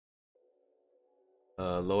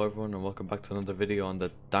Hello everyone and welcome back to another video on the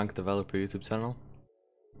Dank Developer YouTube channel.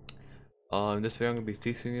 In this video I'm going to be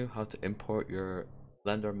teaching you how to import your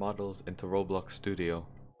Blender models into Roblox Studio.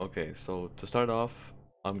 Okay, so to start off,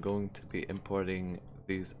 I'm going to be importing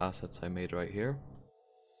these assets I made right here.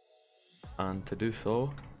 And to do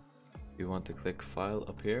so, you want to click File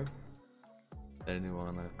up here. Then you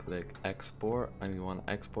want to click Export and you want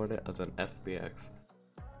to export it as an FBX.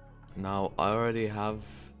 Now I already have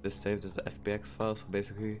this saved as a FBX file, so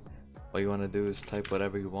basically what you want to do is type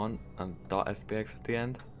whatever you want and .fbx at the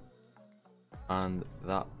end, and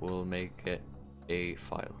that will make it a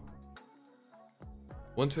file.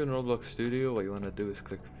 Once you're in Roblox Studio, what you want to do is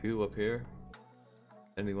click View up here,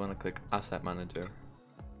 then you want to click Asset Manager.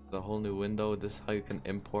 It's a whole new window. This is how you can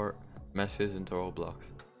import meshes into Roblox.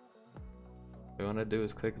 What you want to do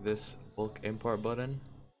is click this bulk import button,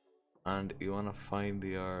 and you want to find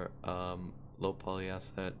your low poly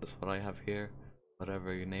asset. That's what I have here,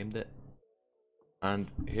 whatever you named it. And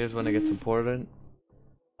here's when it gets important.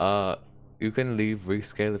 You can leave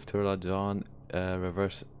rescale if turlage on,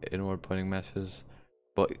 reverse inward pointing meshes,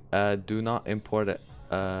 but do not import it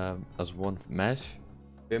as one mesh.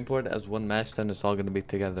 If you import it as one mesh, then it's all going to be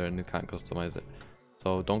together and you can't customize it.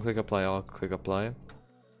 So don't click apply all, click apply,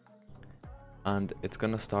 and it's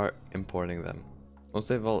gonna start importing them. Once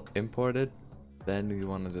they've all imported, then you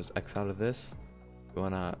want to just X out of this. You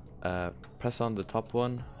want to press on the top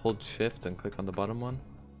one, hold shift and click on the bottom one,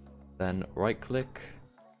 then right click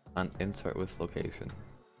and insert with location.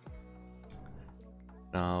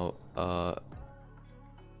 Now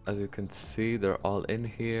as you can see, they're all in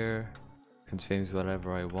here. I can change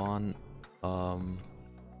whatever I want.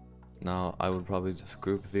 Now I would probably just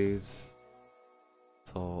group these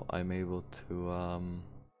so I'm able to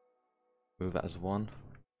move it as one.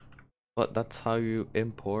 But that's how you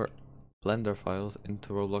import Blender files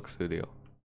into Roblox Studio.